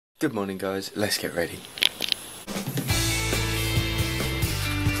Good morning guys, let's get ready.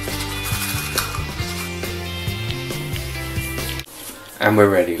 And we're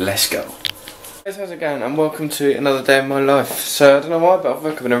ready, let's go. Guys, how's it going? And welcome to another day of my life. So, I don't know why, but I've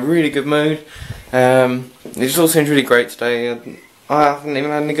woke up in a really good mood. It just all seems really great today. I haven't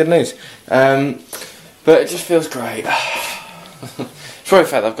even had any good news. But it just feels great. It's probably the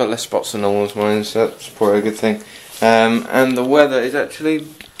fact that I've got less spots than normal this morning, so that's probably a good thing. And the weather is actually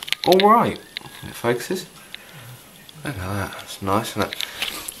alright. It focuses. Look at that, that's nice, isn't it?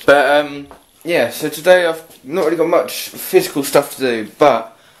 But yeah, so today I've not really got much physical stuff to do,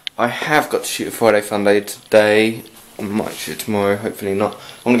 but I have got to shoot a Friday Fun Day today. I might shoot it tomorrow, hopefully not.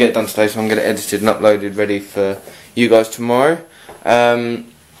 I'm going to get it done today, so I'm going to get it edited and uploaded ready for you guys tomorrow. But I'm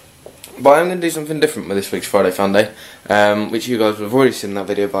going to do something different with this week's Friday Fun Day, which you guys will have already seen that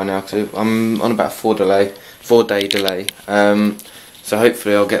video by now, because I'm on about a 4-day delay. So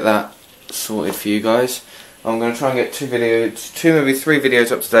hopefully I'll get that sorted for you guys. I'm going to try and get two maybe three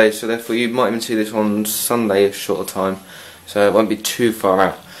videos up today, so therefore you might even see this on Sunday, a shorter time, so it won't be too far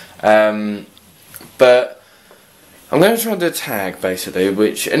out. But I'm going to try and do a tag, basically,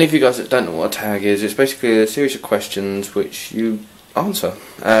 which any of you guys that don't know what a tag is, it's basically a series of questions which you answer.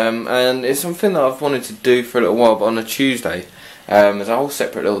 And it's something that I've wanted to do for a little while, but on a Tuesday. There's a whole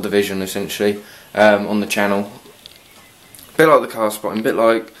separate little division, essentially, on the channel. A bit like the car spotting, a bit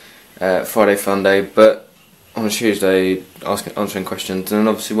like Friday Fun Day, but on a Tuesday answering questions. And then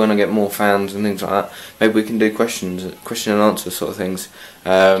obviously when I get more fans and things like that, maybe we can do question and answer sort of things,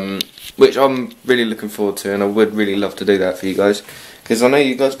 which I'm really looking forward to, and I would really love to do that for you guys, because I know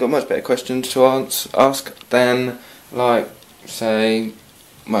you guys got much better questions to ask than, like, say,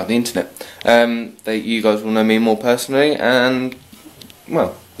 well, the internet. You guys will know me more personally, and,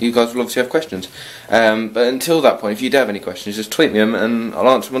 well, you guys will obviously have questions. But until that point, if you do have any questions, just tweet me them and I'll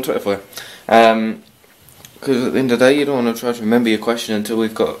answer them on Twitter for you. Because at the end of the day, you don't want to try to remember your question until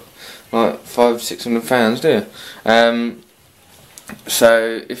we've got like 500-600 fans, do you?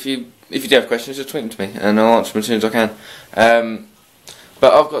 So if you do have questions, just tweet them to me and I'll answer them as soon as I can.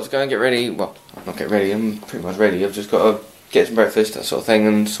 But I've got to go and get ready. Well, not get ready, I'm pretty much ready. I've just got to get some breakfast, that sort of thing,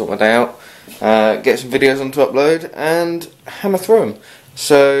 and sort my day out. Get some videos on to upload and hammer through them.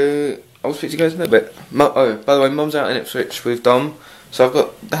 So I'll speak to you guys in a little bit. Oh, by the way, Mum's out in Ipswich with Dom, so I've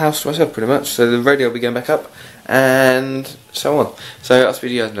got the house to myself pretty much. So the radio will be going back up, and so on. So I'll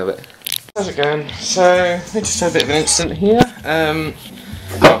speak to you guys in a little bit. How's it going? So we just had a bit of an incident here.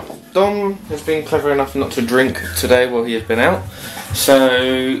 Well, Dom has been clever enough not to drink today while he has been out,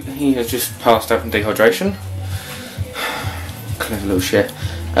 so he has just passed out from dehydration. Clever little shit.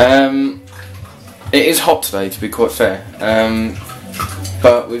 It is hot today, to be quite fair.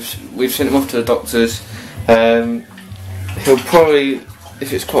 But we've sent him off to the doctors. He'll probably,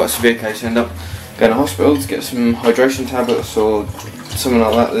 if it's quite a severe case, end up going to hospital to get some hydration tablets or something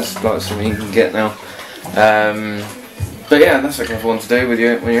like that. There's like something you can get now. But yeah, that's like everyone to do when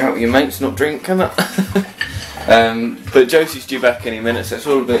you're out with your mates, not drink, can that? But Josie's due back any minute, so it's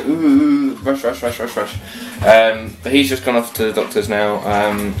all a bit ooh, rush. But he's just gone off to the doctors now.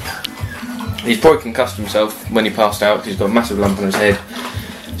 He's probably concussed himself when he passed out because he's got a massive lump on his head.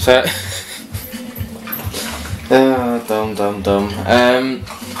 So, dumb.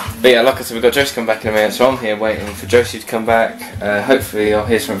 But yeah, like I said, we've got Josie to come back in a minute, so I'm here waiting for Josie to come back. Hopefully I'll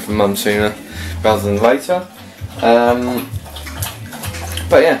hear something from Mum sooner rather than later.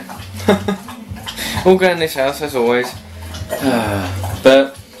 But yeah, all going in this house as always.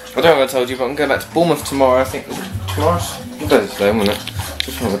 But I don't know if I told you, but I'm going back to Bournemouth tomorrow. I think tomorrow's what day is it today, wasn't it?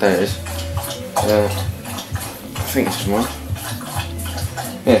 Just what day it is. I think it's tomorrow.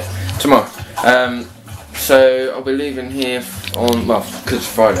 Yeah, tomorrow. So I'll be leaving here on, well, because it's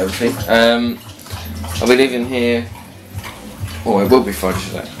Friday obviously. I'll be leaving here, or it will be Friday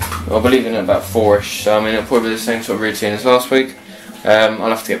today. I'll be leaving at about 4ish, so I mean it'll probably be the same sort of routine as last week. I'll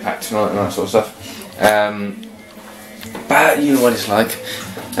have to get packed tonight and that sort of stuff. But you know what it's like.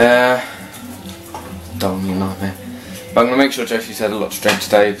 Dumb, you nightmare. But I'm going to make sure Josie's had a lot to drink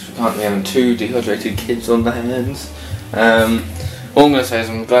today, because we can't be having two dehydrated kids on the hands. All I'm going to say is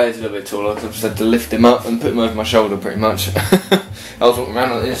I'm glad he's a little bit taller, because I've just had to lift him up and put him over my shoulder pretty much. I was walking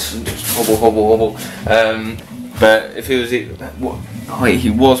around like this and just hobble. But if he was what height he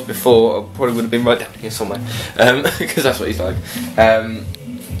was before, I probably would have been right down here somewhere, because that's what he's like.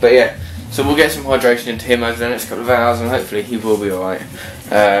 But yeah, so we'll get some hydration into him over the next couple of hours, and hopefully he will be alright.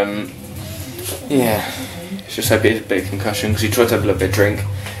 Yeah. Just hope it is a bit of concussion, because he tried to have a little bit of drink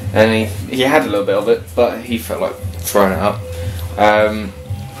and he had a little bit of it, but he felt like throwing it up,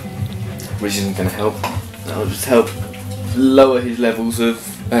 which isn't going to help. That'll just help lower his levels of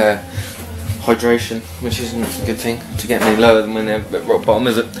hydration, which isn't a good thing to get any lower than when they're at rock bottom,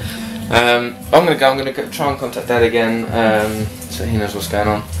 is it? I'm gonna try and contact Dad again, so he knows what's going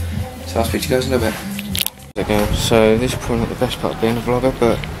on. So I'll speak to you guys in a bit. So this is probably not the best part of being a vlogger,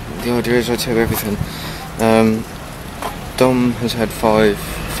 but the idea is I tell you everything. Dom has had 5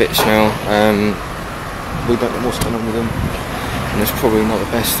 fits now. We don't know what's going on with them, and it's probably not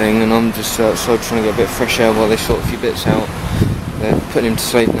the best thing. And I'm just outside trying to get a bit of fresh air while they sort a few bits out. They're putting him to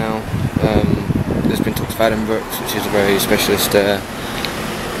sleep now. There's been talks of Edinburgh, which is a very specialist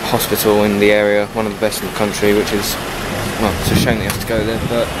hospital in the area, one of the best in the country, which is, well, it's a shame that you have to go there,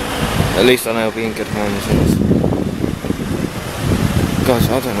 but at least I know I'll be in good hands. Guys,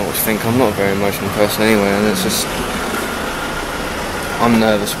 I don't know what to think. I'm not a very emotional person anyway, and it's just, I'm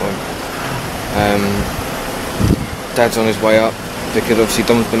nervous for him. Dad's on his way up, because obviously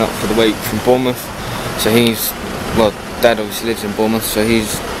Dom's been up for the week from Bournemouth, so he's, well, Dad obviously lives in Bournemouth, so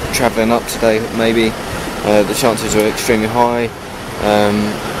he's travelling up today, maybe. The chances are extremely high,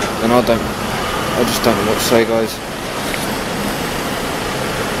 and I just don't know what to say, guys.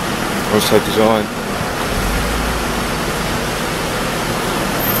 I just hope he's alright.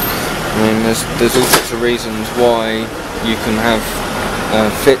 I mean, there's all sorts of reasons why you can have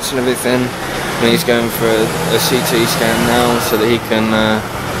fits and everything. I mean, he's going for a CT scan now so that he can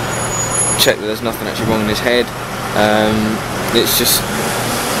check that there's nothing actually wrong in his head.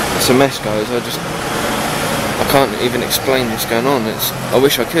 It's a mess, guys. I can't even explain what's going on. I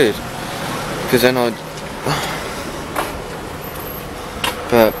wish I could, because then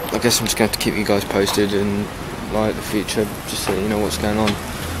but I guess I'm just going to have to keep you guys posted in like the future, just so you know what's going on.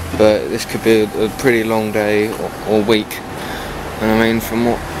 But this could be a pretty long day or week, and I mean, from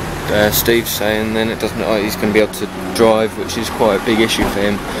what Steve's saying, then it doesn't look like he's going to be able to drive, which is quite a big issue for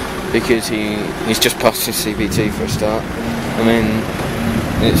him, because he's just passed his CBT for a start. I mean,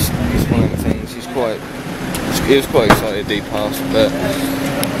 it's one of the things. He was quite excited that he passed, but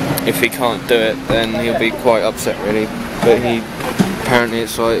if he can't do it, then he'll be quite upset, really. But apparently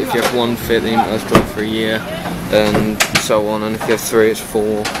it's like, if you have 1 fit, then you must drive for a year, and so on, and if you have 3, it's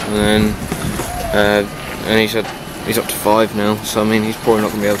 4, and he said he's up to 5 now, so I mean, he's probably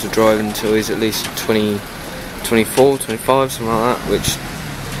not going to be able to drive until he's at least 24, 25, something like that, which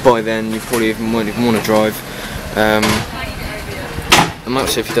by then you probably won't even want to drive. And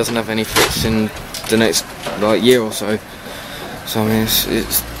that's if he doesn't have any fits in the next like year or so. So I mean, I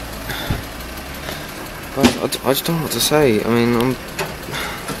just don't know what to say. I mean, I'm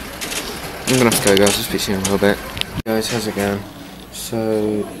gonna have to go, guys. I'll speak to you in a little bit. Guys, how's it going?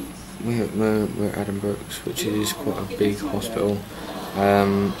 So we're at Edinburgh, which is quite a big hospital.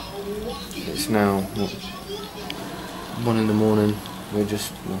 It's now what, 1 in the morning. We're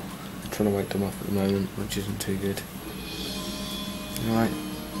just trying to wake them up at the moment, which isn't too good. Alright.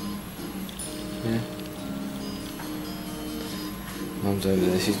 Yeah. Mum's over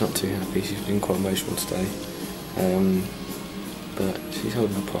there. She's not too happy. She's been quite emotional today. But she's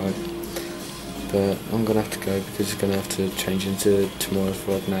holding her pride. But I'm gonna have to go because it's gonna have to change into tomorrow's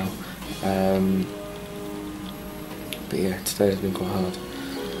vlog now. But yeah, today has been quite hard.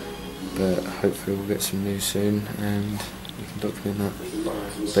 But hopefully we'll get some news soon and we can document that.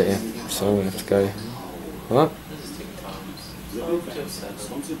 But yeah, so I'm gonna have to go. What?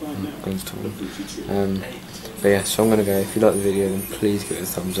 But yeah, so I'm gonna go. If you like the video, then please give it a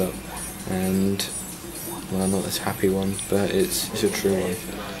thumbs up. And well, not this happy one, but it's a true one.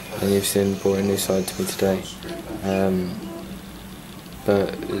 And you've seen the boring new side to me today.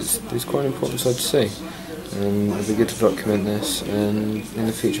 But it's quite an important side to see. And it'll be good to document this, and in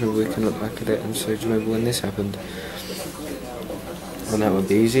the future maybe we can look back at it and say, do you remember when this happened? And that would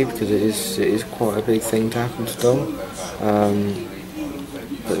be easy because it is quite a big thing to happen to Dom.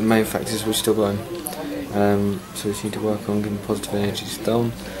 But the main fact is we're still going. So we just need to work on giving positive energy to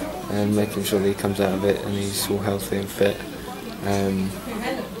Dom and making sure that he comes out of it and he's all healthy and fit,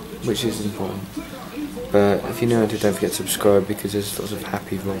 which is important. But if you're new to, don't forget to subscribe because there's lots of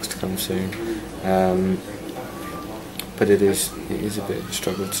happy vlogs to come soon. But it is a bit of a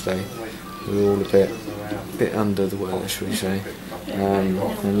struggle today. We're all a bit under the weather, shall we say, and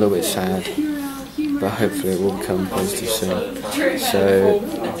a little bit sad. But hopefully it will become positive soon. So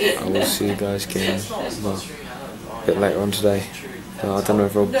I will see you guys again, well, a bit later on today. I don't know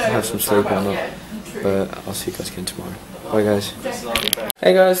if I'll have some sleep or not, but I'll see you guys again tomorrow. Bye guys.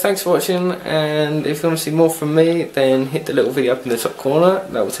 Hey guys, thanks for watching, and if you want to see more from me, then hit the little video up in the top corner.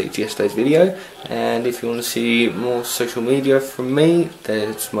 That will take you to yesterday's video. And if you want to see more social media from me,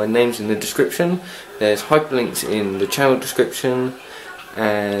 there's my name's in the description. There's hyperlinks in the channel description.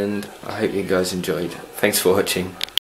 And I hope you guys enjoyed. Thanks for watching.